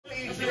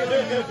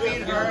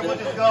need her. We'll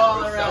just go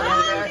all around.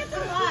 Okay?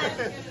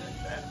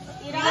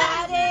 You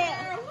got it.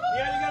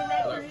 Yeah, you gotta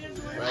wrap your hands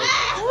around.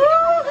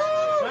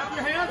 Right. Wrap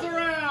your hands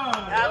around.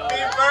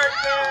 Happy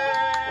birthday!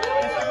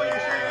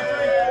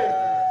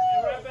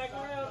 And right back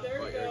around. There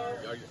you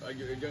go. Are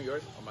you doing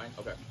yours or mine?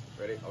 Okay.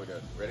 Ready? Are we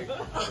good? Ready?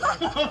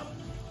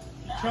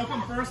 Choke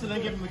him first and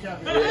then give him the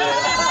caviar.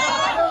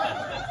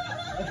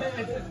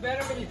 It's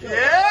better when you choke.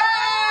 Yeah!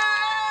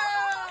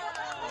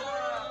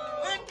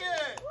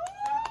 Wicked!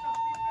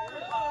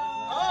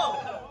 Oh!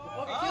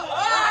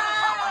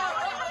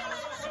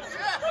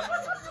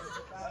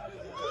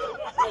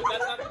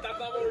 That's not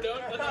what we're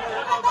doing? That's not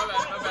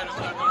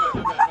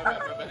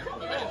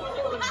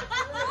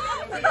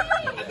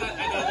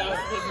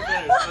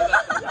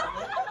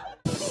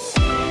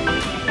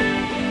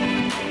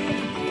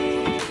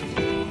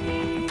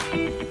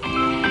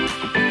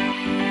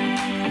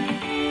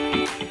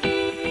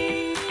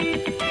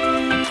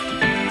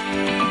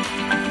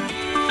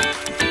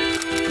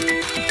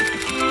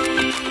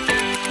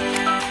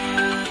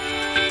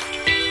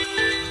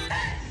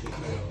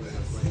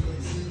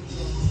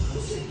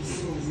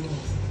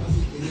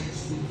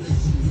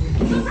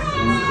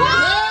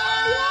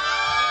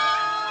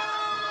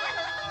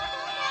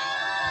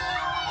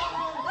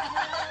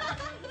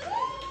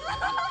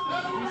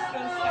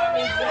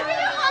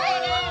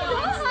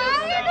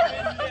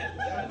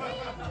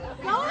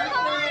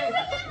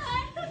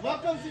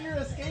Welcome to your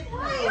escape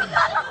room.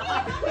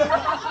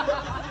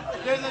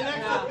 There's an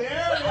exit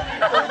there.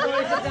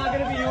 It's not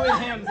gonna be you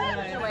and him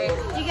tonight. Wait,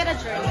 you get a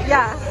drink.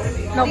 Yeah.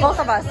 No, both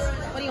of us.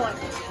 What do you want?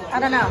 I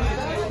don't know.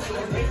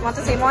 Want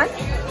the same one?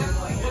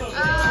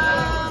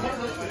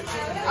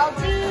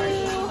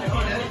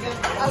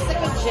 I'll stick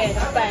with gin,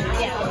 but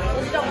yeah,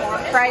 just don't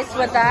want it. Fries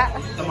with that.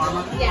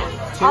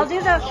 Yeah. I'll do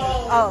the.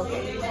 Oh.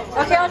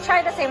 Okay, I'll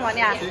try the same one.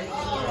 Yeah.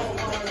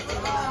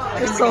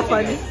 You're so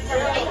funny.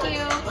 Thank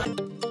you.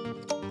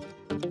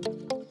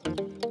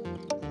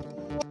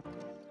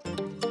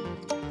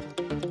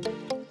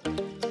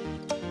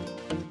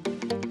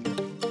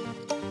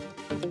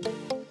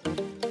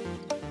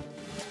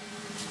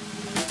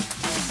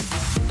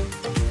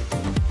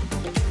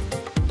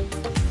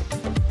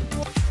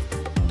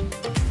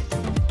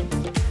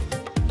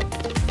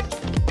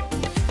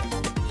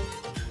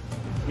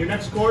 Your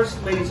next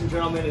course, ladies and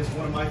gentlemen, is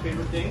one of my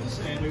favorite things,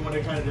 and we want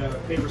to kind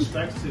of pay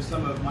respects to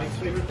some of Mike's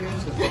favorite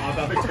things. We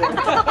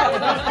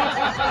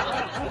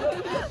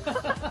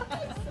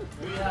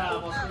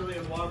have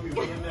Australian Wagyu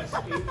BMS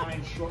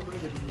 8-9 short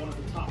rib, which is one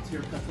of the top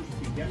tier cuts you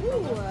can get.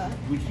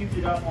 We cubed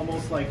it up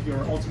almost like your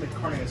ultimate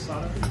carne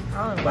asada.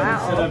 Oh, But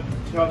instead of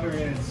covering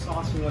it in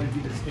sauce, we want to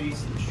do the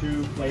taste, the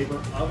true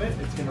flavor of it.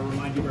 It's going to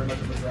remind you very much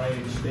of a dry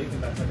aged steak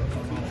and that type of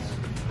funkiness.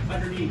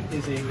 Underneath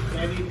is a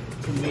candied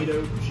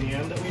tomato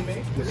jam that we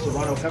make with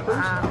serrano peppers.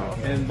 Wow.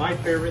 And my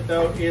favorite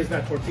though is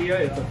that tortilla.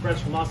 It's a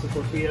fresh masa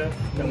tortilla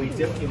that we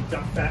dip in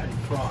duck fat and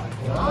fry.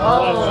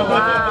 Oh,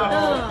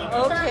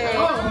 wow. Okay.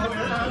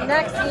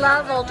 Next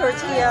level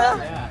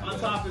tortilla. On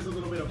top is a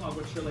little bit of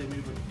agua chile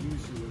made with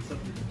yuzu and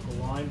something to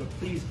lime, but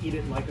please eat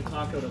it like a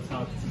taco. That's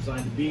how it's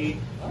designed to be.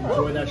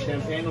 Enjoy that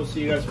champagne. We'll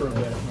see you guys for a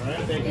bit. All right?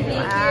 Thank you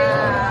guys.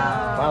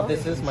 Wow,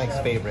 this is Mike's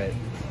favorite.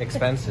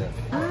 Expensive.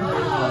 Oh,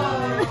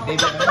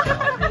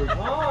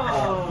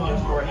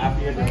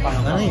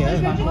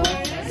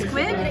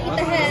 Squid, eat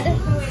the head.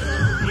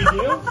 you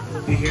do?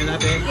 You hear that,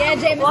 babe? Yeah,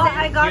 James. Well,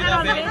 I got it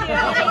on video.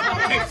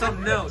 Take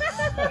some notes.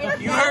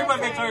 You heard what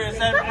Victoria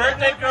said.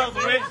 Birthday girl's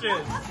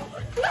wishes.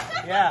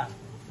 Yeah.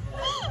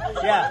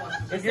 Yeah.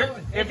 If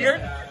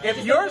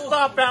your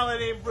soft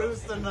palate ain't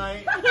bruised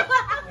tonight.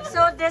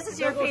 So this is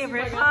your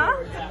favorite, huh?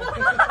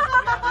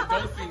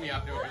 Don't see me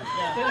afterwards.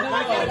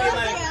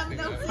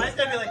 Mine's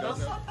gonna be like,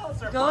 those soft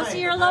palates are Go fine.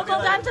 see your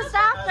local dentist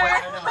after.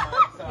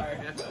 Sorry.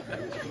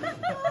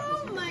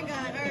 Oh my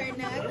god, alright,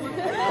 next.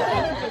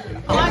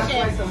 Watch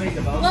it.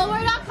 Well,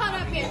 we're not caught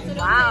up yet, so don't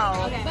Wow.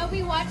 worry. Okay. But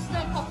we watched a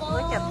couple.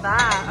 Look at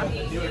that.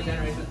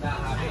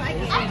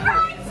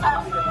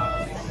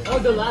 Oh,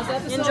 the last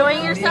episode?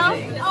 Enjoying yourself?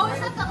 Oh, is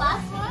that the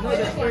last one?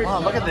 Oh,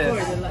 look at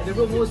this.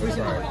 The most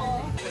recent one.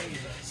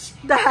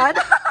 Dad?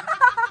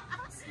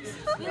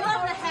 We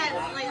love the head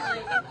lately.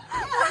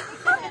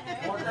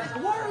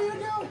 What are you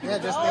doing? Yeah,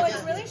 just Oh, make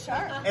it's it. really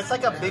sharp. It's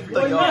like a big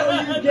What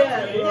Toyota. you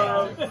get,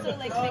 bro? So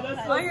like big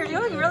cut. Oh, you're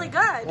doing really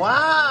good.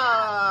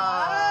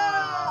 Wow.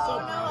 Oh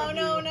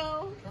no.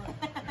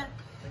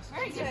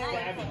 Very good.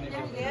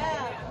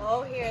 Yeah.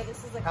 Oh, here,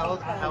 this is a How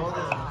old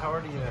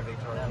are you,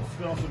 Victoria?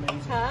 Smells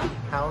amazing. Huh?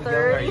 How young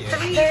are you?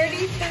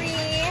 33.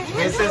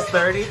 This is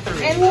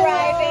 33. And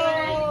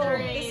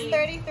thriving. This is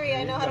 33.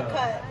 I know how to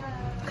cut.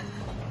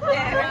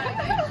 There.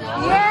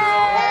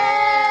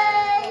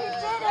 Yay! You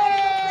did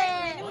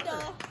it!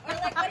 Or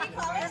like, what do you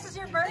call it? This is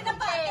your birthday.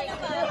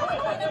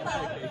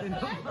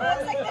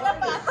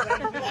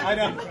 I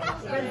know.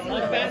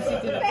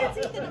 Fancy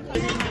Fancy She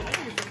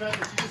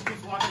just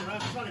keeps walking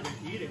around. She's not even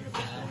eating.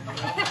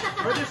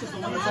 Her dish is the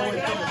one that's always in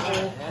the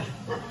bowl.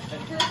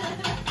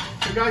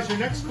 So guys, your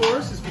next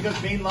course is because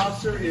Maine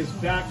lobster is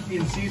back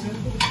in season,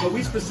 but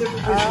we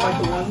specifically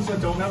select the ones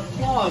that don't have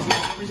claws.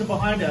 The reason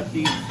behind that,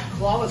 the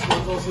clawless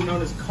ones, also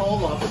known as cull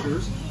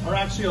lobsters, are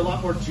actually a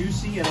lot more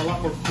juicy and a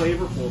lot more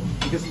flavorful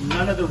because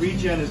none of the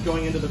regen is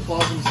going into the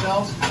claws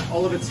themselves.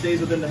 All of it stays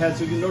within the head.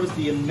 So you can notice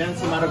the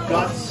immense amount of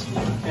guts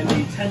and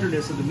the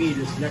tenderness of the meat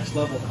is next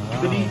level.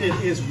 Beneath it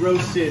is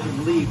roasted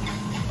leaf.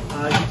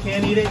 You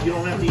can eat it, you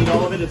don't have to eat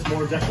all of it, it's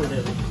more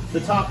decorative.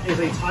 The top is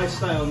a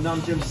Thai-style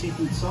Nam Jim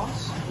seafood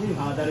sauce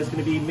that is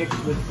going to be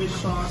mixed with fish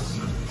sauce,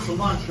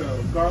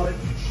 cilantro, garlic,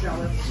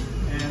 shallots,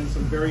 and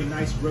some very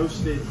nice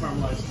roasted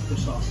caramelized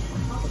fish sauce.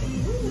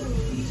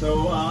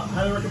 So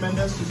highly recommend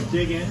this, just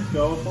dig in,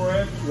 go for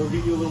it. We'll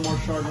give you a little more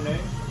Chardonnay.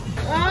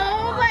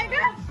 Oh my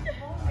gosh!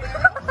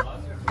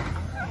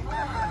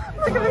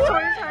 Look at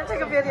Victoria trying to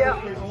take a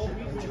video.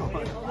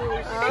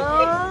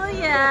 Oh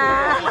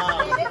yeah!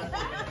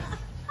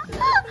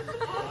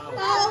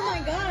 Oh my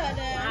god.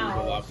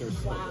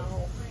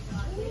 Wow.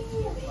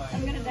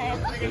 I'm gonna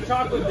die.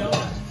 Chocolate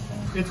donut.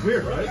 It's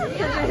weird, right? Did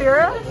you hear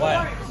it?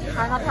 What?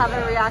 Try not to have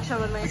a reaction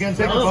with me. Again,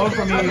 take a bone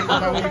from me,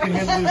 that way we can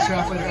handle this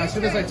chef later. As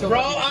soon as I tell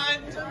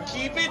Rohan,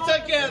 keep it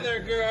together,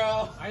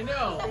 girl. I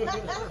know. There we go.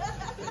 1, 2,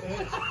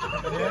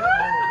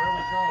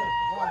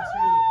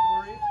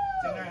 3.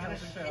 Dinner and a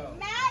show.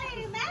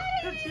 Maddie!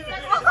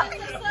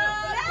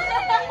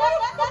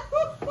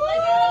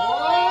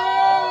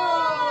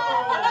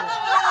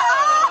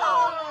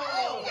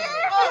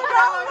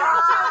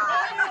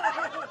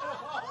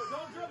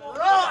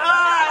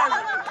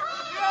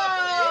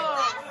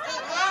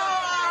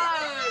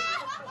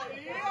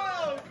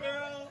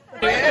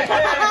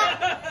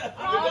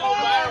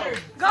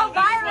 Go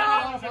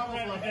viral!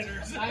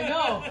 I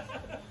know.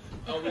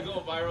 Oh, we're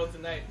going viral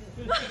tonight.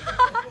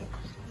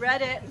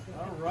 Reddit.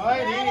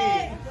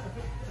 Alrighty.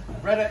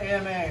 Reddit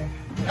AMA.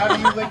 How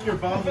do you lick your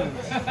bones? Ready?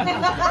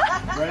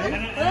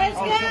 Let's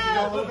Oh, go! so if you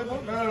go a little bit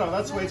more? No,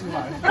 that's way too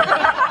high.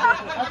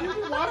 Have you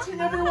been watching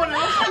everyone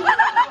else?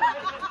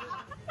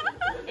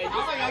 Hey,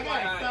 I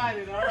got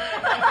excited,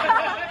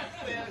 alright?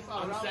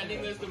 I'm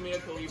sending this to Mia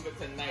Khalifa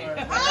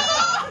tonight.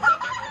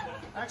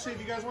 Actually, if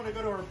you guys want to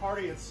go to her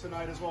party, it's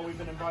tonight as well. We've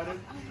been invited.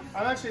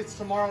 It's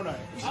tomorrow night.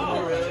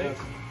 Oh, really?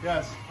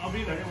 Yes. I'll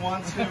be there.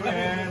 1, 2,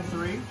 and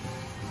 3.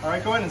 All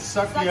right, go ahead and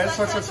suck the edge.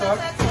 Suck.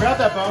 Grab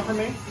that bone from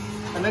me,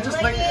 and then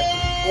just lick it.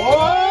 Whoa!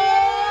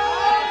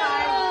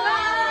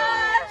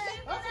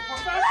 That's a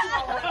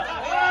professional.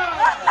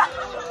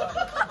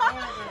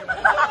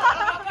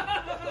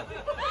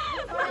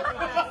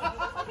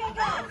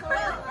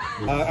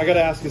 I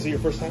gotta ask, is it your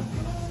first time?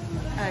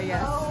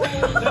 Yes.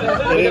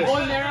 It is.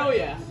 One marrow,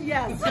 yeah.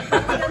 Yes.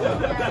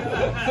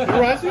 It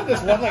reminds me of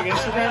this one like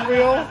Instagram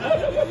reel.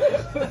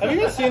 Have you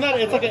guys seen that?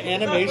 It's like an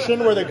animation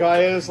where the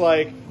guy is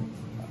like,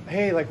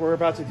 hey, like we're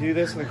about to do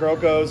this, and the girl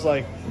goes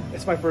like,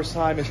 it's my first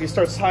time, and she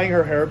starts tying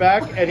her hair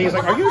back, and he's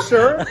like, are you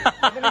sure?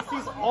 And then he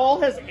sees all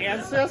his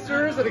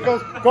ancestors, and he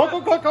goes, go.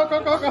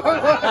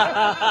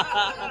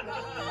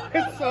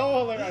 It's so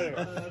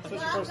hilarious. It's your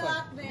first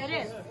time. It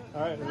is.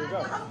 All right, here we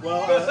go.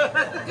 Well,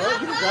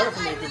 you can grab it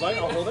from me if you'd like.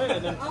 I'll hold it,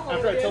 and then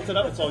after I tilt it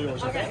up, it's all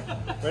yours, okay?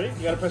 Ready?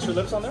 You gotta press your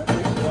lips on there.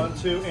 1,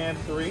 2, and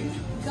 3.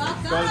 Go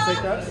ahead and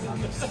take that.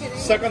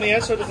 Suck on the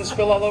edge so it doesn't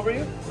spill all over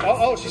you.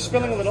 Oh, she's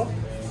spilling a little.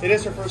 It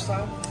is her first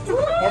time.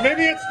 Or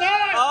maybe it's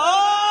not! Oh!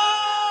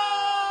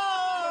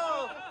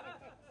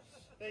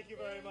 Thank you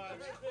very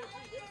much.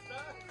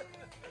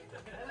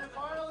 And then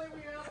finally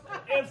we have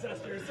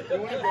ancestors. You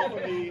want to go for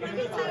the...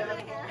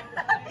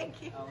 Thank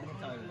you.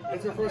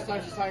 It's her first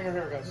time she's tying her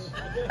hair, guys. It's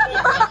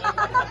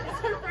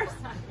her first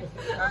time.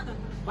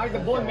 Like the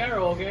bone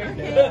marrow, okay?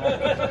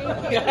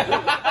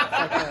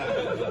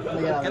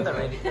 Look at the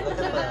ready. Look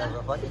at the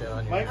reflection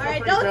on you.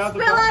 Alright, don't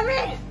spill on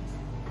me!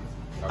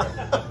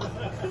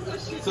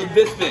 So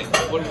this thing,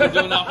 what are we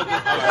doing off of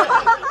this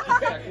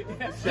part?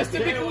 Just to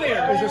be clear.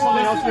 Is there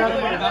something else you have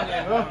in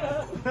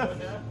mind?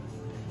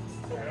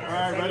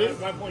 Alright, ready?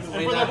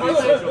 We're not being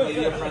social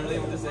media friendly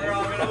with this. You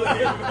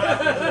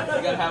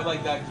gotta have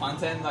like that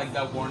content, like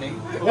that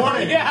warning.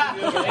 Warning! Yeah.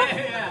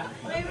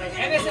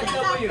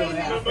 NSFW.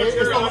 Is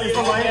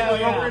the lighting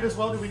appropriate as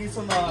well? Do we need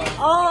some...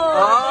 Oh!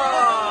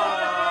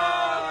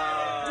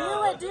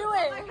 Do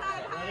it!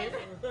 Alright.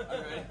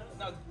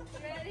 Now,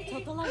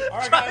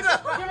 Alright guys,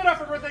 give it up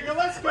for birthday girl,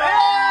 let's go!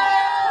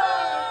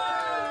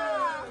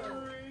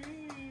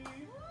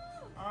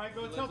 Alright,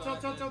 go tilt.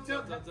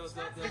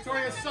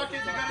 Victoria, suck it,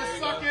 you gotta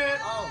suck it!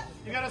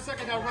 You gotta suck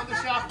it, now run the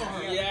shot for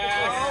her.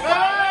 yes.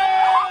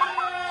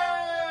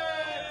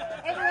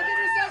 Everyone give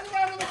yourselves a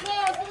round of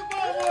applause for the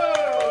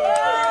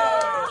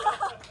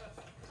bubble!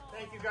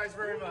 Thank you guys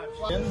very much.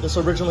 This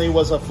originally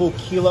was a full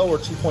kilo or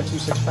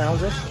 2.26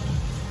 pounds-ish.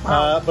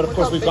 But of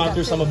course we've gone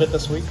through some of it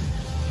this week.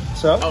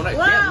 So, Oh, nice.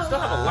 Yeah, we still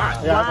have a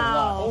lot. yeah,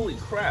 Wow. Holy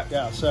crap.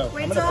 yeah, so.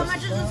 Wait, I'm so gonna how press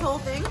much this is down. this whole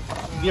thing?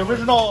 The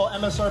original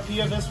MSRP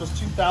of this was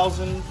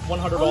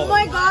 $2,100. Oh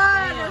my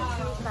god!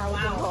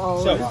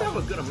 So, We still have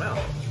a good amount.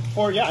 I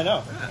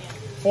know.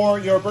 For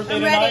your birthday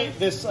I'm ready. tonight,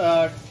 this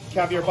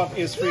caviar buff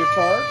is free of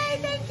charge.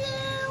 Thank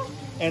you!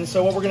 And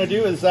so what we're going to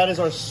do is that is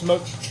our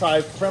smoked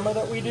tribe crema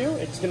that we do.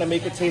 It's going to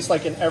make it taste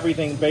like an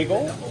everything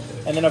bagel.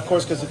 And then, of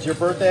course, because it's your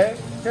birthday,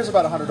 here's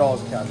about $100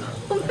 of caviar.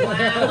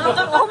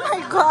 Oh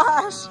my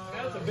gosh.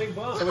 That's a big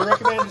bump. So we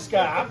recommend this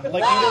guy,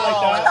 like either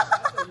like that.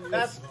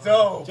 That's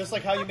dope. Just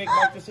like how you make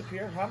Mike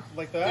disappear, huh?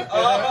 Like that.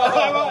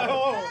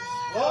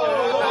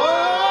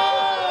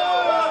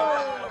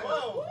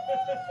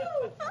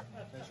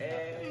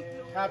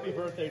 Happy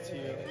birthday to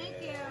you.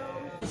 Thank you.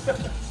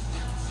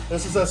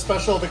 This is a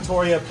special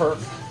Victoria perk.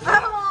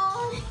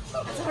 Oh,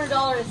 That's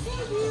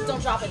 $100.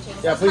 Don't drop it,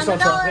 James. Yeah, please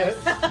don't drop it.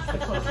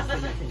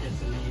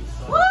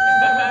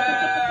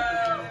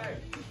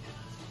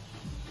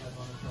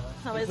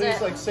 How is Please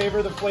it? like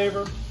savor the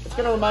flavor. It's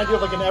gonna remind you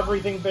of like an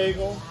everything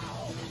bagel.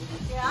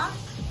 yeah.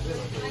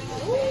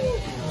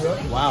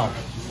 Wow.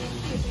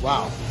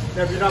 Wow.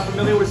 Now, if you're not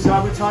familiar with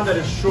zabuton, that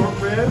is short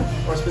rib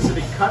or a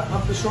specific cut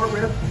of the short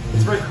rib.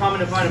 It's very common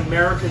to find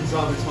American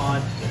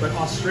zabuton, but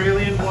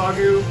Australian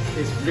Wagyu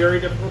is very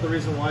difficult. The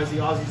reason why is the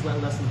Aussies let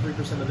less than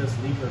 3% of this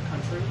leave their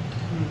country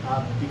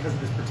because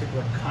of this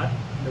particular cut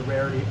and the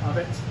rarity of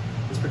it.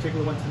 This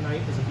particular one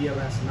tonight is a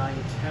BMS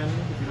 910.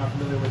 If you're not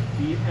familiar with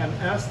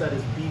BMS, that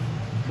is beef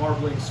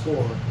marbling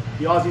score.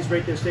 The Aussies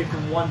rate their steak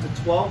from 1 to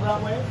 12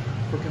 that way.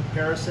 For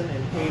comparison,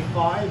 an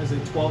A5 is a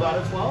 12 out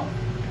of 12.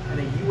 And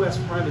a US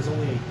Prime is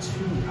only a 2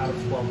 out of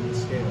 12 on the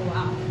scale.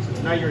 Wow. So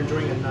tonight you're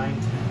enjoying a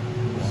 910.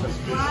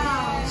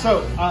 Wow.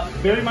 So,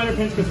 very minor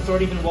pinch because it's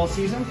already been well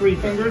seasoned. 3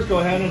 fingers, go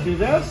ahead and do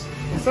this.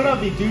 Instead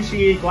of the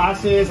douchey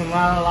glasses and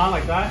la la la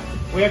like that,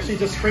 we actually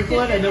just sprinkle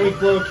it and then we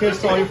blow a kiss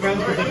to all your friends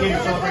because they came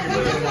to celebrate your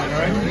birthday tonight,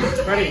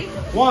 alright? Ready?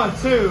 1,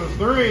 2,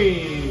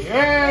 3.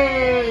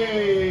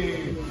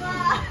 Hey!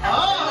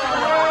 Oh!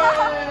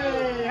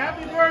 Hey!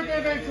 Happy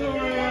birthday,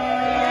 Victoria!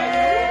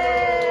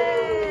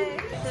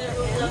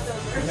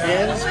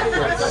 And nice.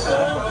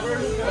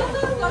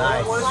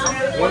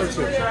 1 or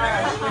 2?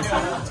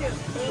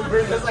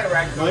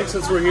 Mike,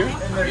 since we're here.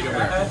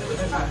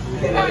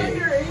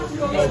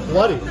 Oh,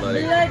 bloody.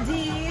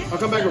 I'll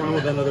come back around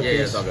with another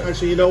piece.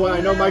 Actually, you know what? I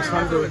know Mike's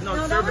hungry.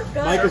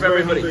 Mike is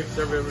very hungry.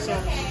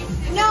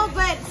 No,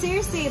 but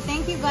seriously,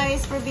 thank you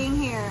guys for being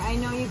here. I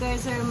know you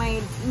guys are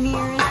my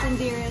nearest and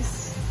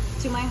dearest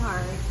to my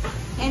heart.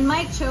 And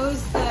Mike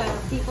chose the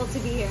people to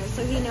be here,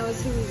 so he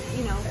knows who,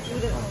 you know,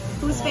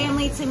 who's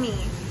family to me.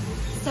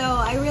 So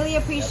I really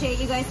appreciate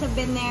you guys have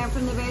been there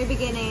from the very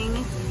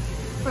beginning,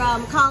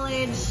 from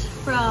college,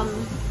 from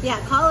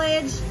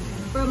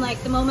like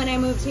the moment I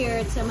moved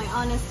here to my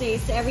honest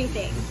days to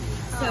everything.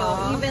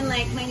 So you've been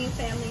like my new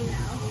family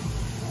now.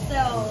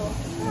 So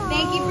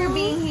thank you for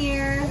being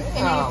here,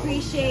 and I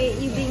appreciate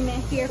you being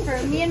here for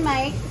me and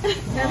Mike. Thank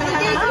you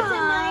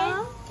tonight.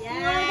 You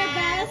are the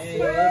best.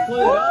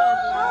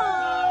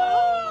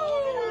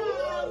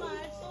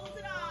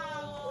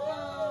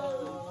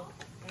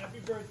 Happy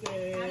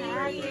birthday.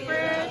 Happy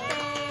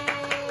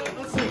birthday.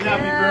 Let's sing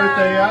happy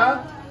birthday, huh?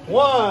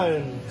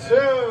 1,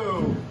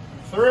 2,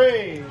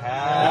 3.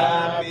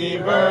 Happy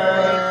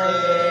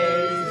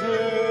birthday to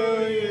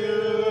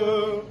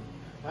you.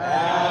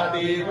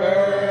 Happy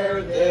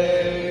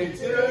birthday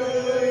to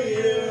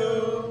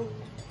you.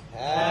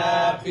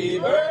 Happy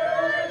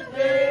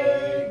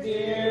birthday,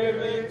 dear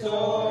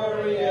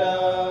Victoria.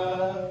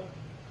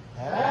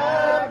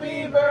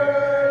 Happy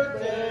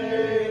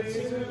birthday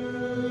to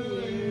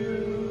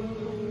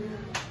you.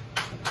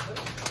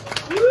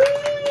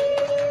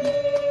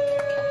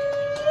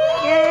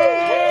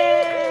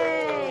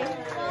 Yay!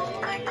 Oh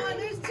my God,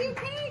 there's 2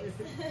 cakes.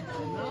 So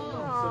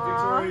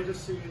Victoria,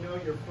 just so you know,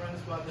 your friends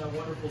got that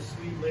wonderful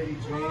Sweet Lady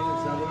Jane.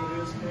 Is that what it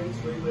is, Kate?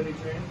 Sweet Lady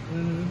Jane?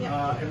 Mm-hmm.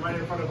 And right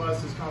in front of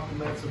us is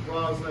compliments of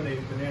Rosalynn,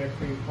 a banana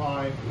cream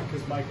pie,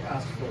 because Mike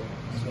asked for it.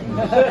 So.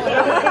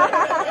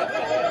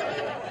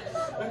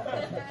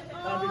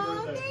 Happy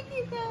birthday. Thank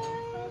you guys.